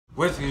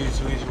What's good,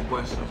 YouTube? It's your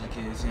boy Social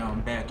Kids here.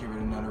 I'm back here with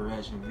another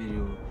reaction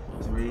video.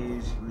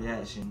 Today's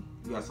reaction,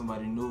 we got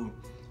somebody new.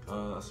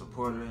 A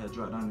supporter had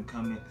dropped down in the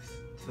comments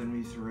telling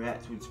me to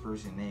react to this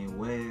person named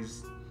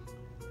Weez,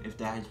 if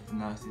that's how you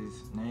pronounce his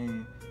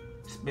name.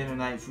 Spend the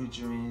Night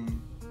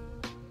featuring,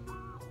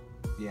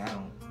 I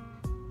don't,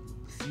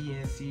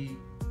 CNC,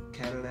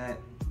 Cadillac,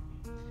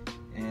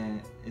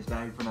 and if that's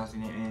how you pronounce it,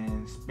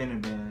 and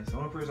Spinabenz. The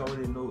only person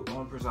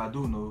I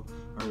do know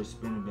are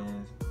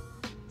Spinabenz.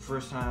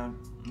 First time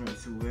to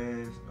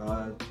Weez.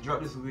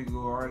 Dropped this a week ago.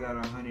 Already got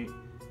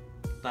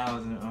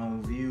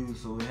 100,000 views,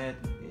 so it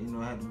had to be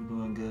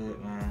doing good,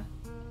 man.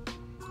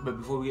 But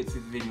before we get to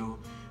the video,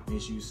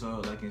 make sure you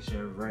sub, like, and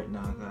share right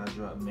now, cause I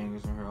drop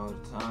bangers on her all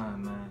the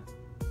time, man.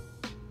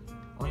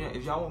 Oh yeah,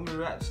 if y'all want me to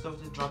rap stuff,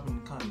 just drop in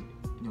the comment.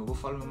 Go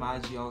follow me on my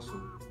IG also.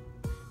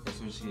 That's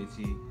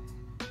SocialKT.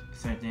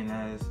 Same thing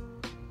as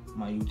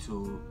my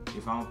YouTube.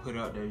 If I don't put it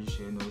out there, you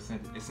should know. It's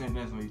same thing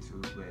as my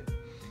YouTube, but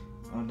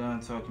I'm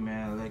done talking,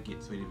 man. Let's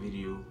get to the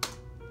video.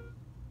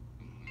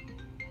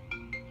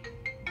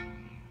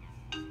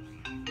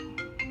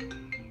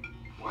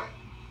 What?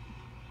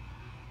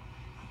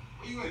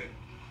 Where you at?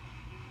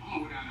 I'm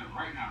gonna go down there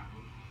right now.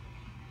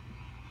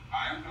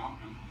 Alright, I'm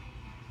coming.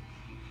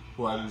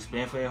 What, you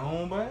spend for your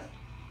home, boy?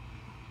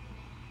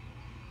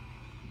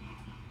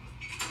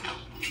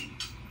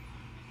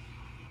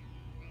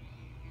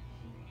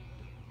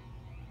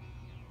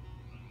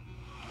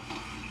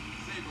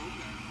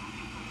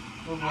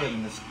 Wait,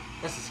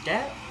 that's a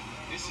scat?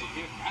 This shit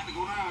here, I have to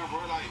go down, bro.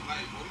 Like, bro,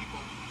 you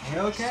go.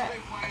 Hellcat?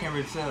 I can't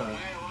really tell. Man,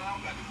 I'm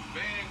got this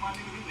bag, my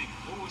nigga. These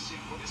niggas bullshit,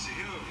 bro. This shit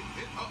here,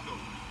 it's up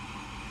though.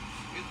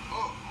 It's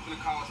up. I'm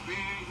gonna call Spin,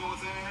 you know what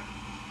I'm saying?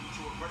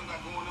 So what brother got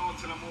going on,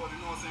 tell them more, you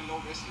know what I'm saying?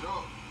 Load that shit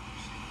up.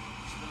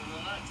 Spend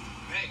the night.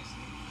 Thanks.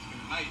 Spend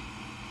the night.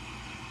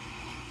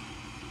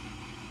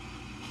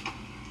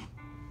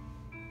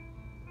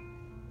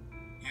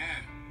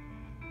 Yeah.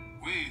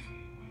 Weez.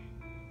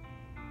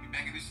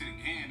 Back at this shit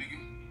again, nigga.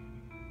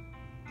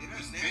 Yeah,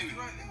 that's nasty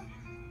right now.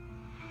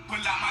 Pull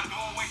out my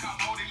door, wake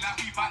up, hold it like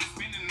we bout to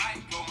spend the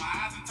night. Close my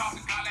eyes and talk to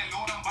God like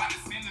Lord, I'm bout to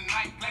spend the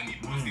night. Play me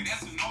pussy,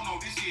 that's a no-no,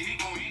 this shit here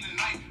gon' end the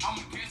night.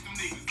 I'ma catch them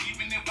niggas,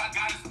 even if I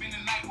gotta spend the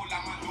night. Pull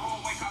out my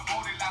door, wake up,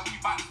 hold it like we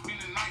bout to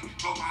spend the night.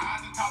 Close my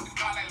eyes and talk to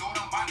God like Lord,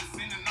 I'm bout to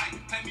spend the night.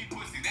 Play me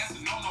pussy, that's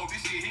a no-no,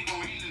 this shit here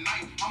gon' end the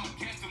night. I'ma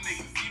catch them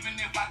niggas, even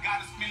if I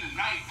gotta spend the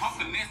night. I'm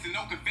finessing,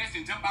 no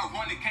confession, jump out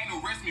running, can't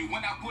arrest me.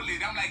 When I pull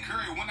it, I'm like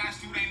Curry, when I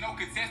shoot, ain't no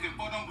contesting.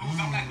 For them blues,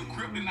 I'm like a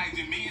kryptonite.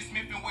 Jimmy and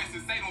Smith and Wesson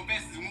say them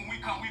vests. When we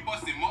come, we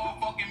bustin'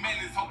 motherfucking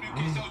melons. Hope you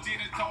catch your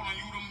jet and told on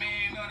you the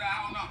man of the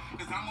hour now.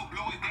 Cause I'ma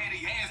blow his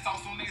daddy ass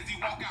off soon as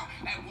he walk out.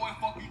 That boy,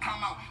 fuck you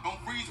come out.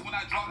 Don't freeze when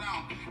I draw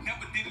down.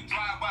 Never did a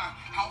drive-by.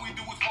 All we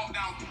do is walk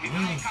down. If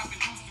I ain't copping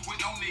juice with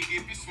no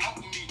nigga, if it's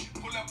smoke with me,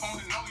 pull up on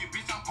the know you,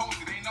 bitch, I'm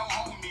posted. Ain't no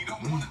hold me.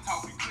 Don't wanna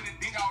talk. We could've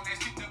did all that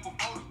shit that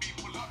before the beat.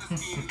 Pull up the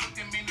skin, look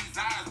them in his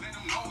eyes, let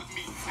them know it's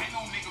me. Ain't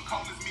no nigga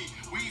cold as me.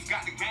 Weez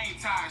got the game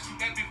tied. Shoot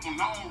that bitch from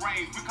long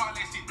range. We call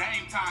that shit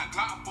Dame time.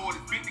 Glock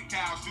 40, 50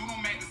 cal. Shoot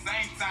them at the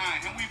same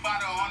time. And we bout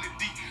 100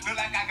 deep. Look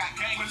like I got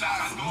game. Pull out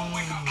my door,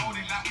 wake up, load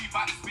it like we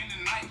bout to spend the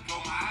night.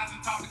 Close my eyes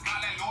and talk to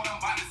God like Lord, I'm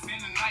bout to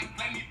spend the night.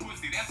 Play me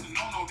pussy, that's a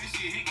no-no. This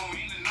shit here gon'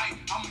 end the night.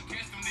 I'ma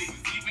catch them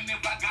niggas, even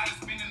if I gotta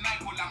spend the night.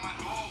 Pull out my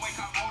door, wake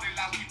up, load it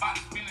like we bout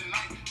to spend the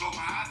night. Close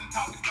my eyes and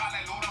talk to God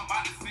like Lord, I'm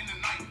bout to spend the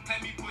night.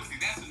 Play me pussy,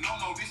 that's a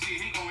no-no. This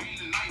shit here gon'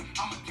 end the night.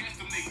 I'ma catch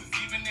them niggas,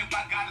 even if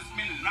I gotta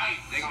spend the night.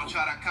 They gon'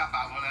 try to cop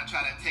out when I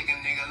try to take a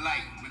nigga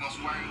light. We gon'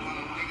 swerve on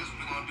them niggas,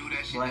 we gon' do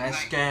that shit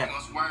tonight. We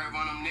gon' swerve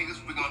on them niggas,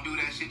 we gon' do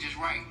that shit just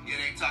right. Yeah,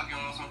 they talking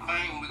on some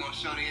fame, we gon'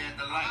 show they at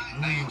the light.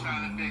 They ain't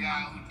trying to figure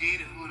out who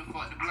did it, who the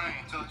fuck to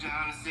blame. Told you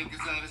I'm the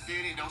sickest of the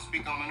city, don't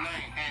speak on my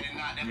name. And it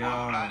not that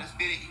bomb fly that's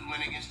fitted, you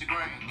went against the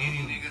grain.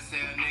 Any nigga say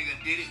a nigga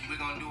did it, we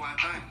gon' do our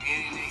thing.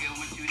 Any nigga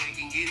with you, they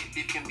can get it,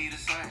 it can be the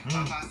same.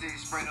 Papa said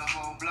spray the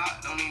whole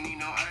block, don't even need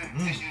no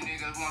aim. If you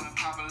niggas wanna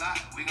pop a lot,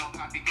 we gon'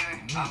 pop your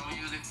game. I don't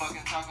usually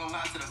fucking talk a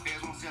lot, so the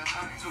feds won't say a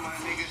thing. To my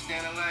niggas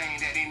stand a lane,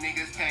 that these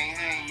niggas can't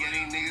hang. Yeah,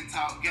 these niggas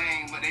talk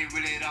game, but they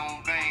really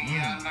don't bang.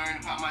 Yeah, I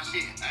learned to pop my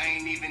shit, I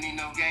ain't even need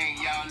no game.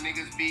 Y'all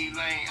niggas be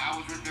lame, I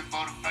was ripping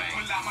for the fame.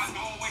 Pull out my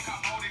door, wake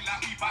up, hold it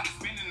like we bout to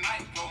spend the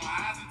night. Close my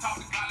eyes and talk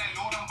to God like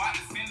Lord, I'm bout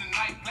to spend the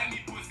night. Play me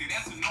pussy,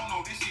 that's a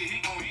no-no, this shit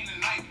here gon' end the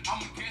night.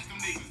 I'ma catch them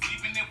niggas,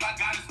 even if I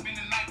gotta spend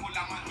the night. Pull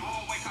out my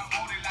door, wake up,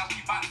 hold it like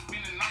we bout to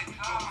spend the night.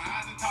 Close my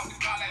eyes and talk to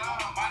God like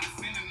Lord, I'm bout to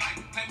spend the night.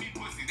 Play me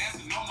pussy, that's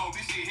a no-no,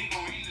 this shit here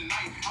gon' end the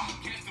night. I'ma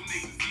catch them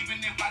niggas,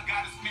 even if I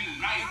gotta spend the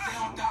night. If they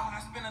don't die when I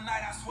spend the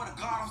night, I swear to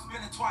God, I'm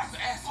spending twice. You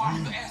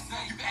can ask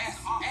you can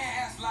ask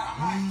like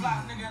I'm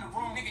fly nigga in the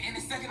room, nigga. In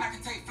a second I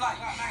can take flight.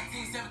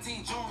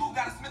 1917 June, who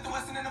got a Smith and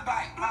Wesson in the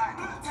bike?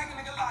 Take a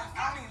nigga life.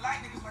 I don't even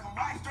like niggas like I'm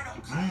right. Straight up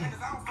cut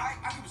niggas, I don't fight.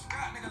 I keep a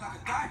scrap nigga like a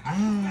dyke. I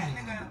keep a fat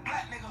nigga and a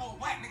black nigga, full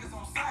whack niggas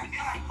on sight.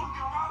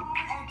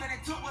 Only thing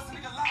they took was a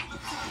nigga life.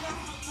 Look to the left,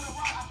 look to the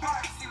right. I thought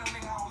I seen a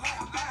nigga I don't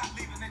like. I bet I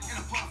leave a nigga in a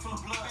puddle full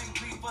of blood. Ain't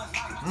bleed for his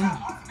life. Watch out,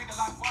 off a nigga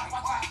like white.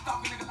 Watch out, stalk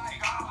a nigga like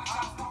God. Watch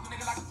out, stalk a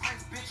nigga like a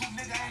crazy bitch. You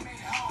nigga ain't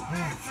made it home. 3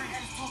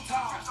 and it's too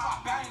tall.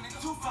 Bang nigga,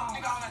 too phone.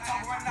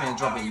 Man,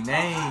 dropping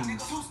names.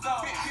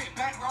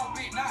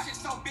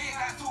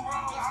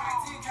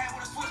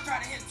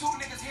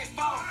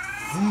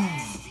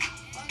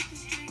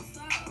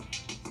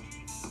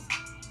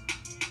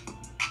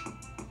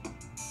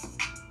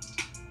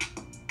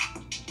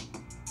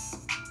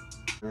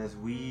 That's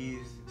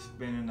Weez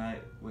spending the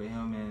night with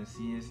him and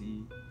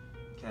CNC,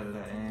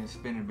 Cadillac, and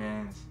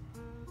Spinabenz.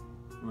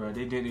 Bro,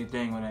 they did their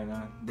thing on that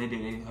one. They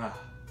did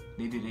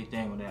their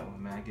thing on that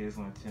one, man. I give this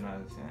one 10 out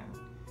of 10.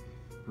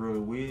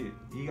 Bro, Weez,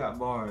 he got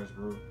bars,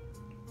 bro.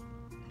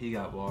 He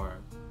got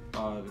bars.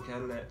 The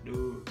Cadillac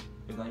dude,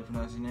 if I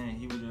pronounce his name,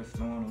 he was just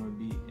throwing on the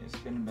beat and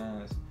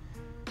Spinabenz.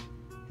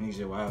 Niggas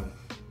just wild.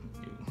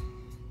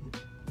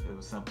 It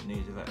was something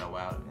niggas just like that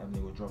wild. That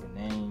nigga was dropping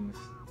names.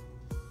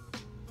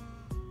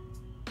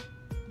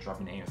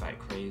 Dropping names like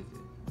crazy.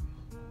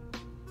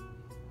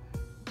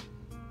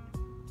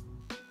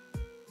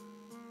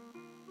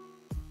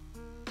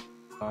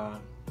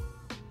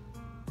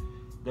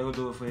 That will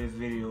do it for this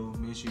video.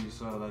 Make sure you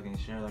subscribe, like, and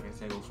share. Like I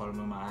said, go follow me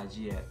on my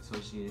IG at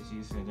Associated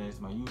Cheese, and that's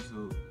my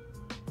YouTube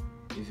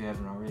if you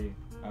haven't already.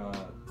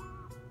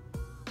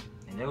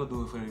 And that will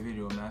do it for the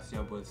video, man. I'll see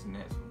y'all boys in the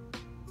next one.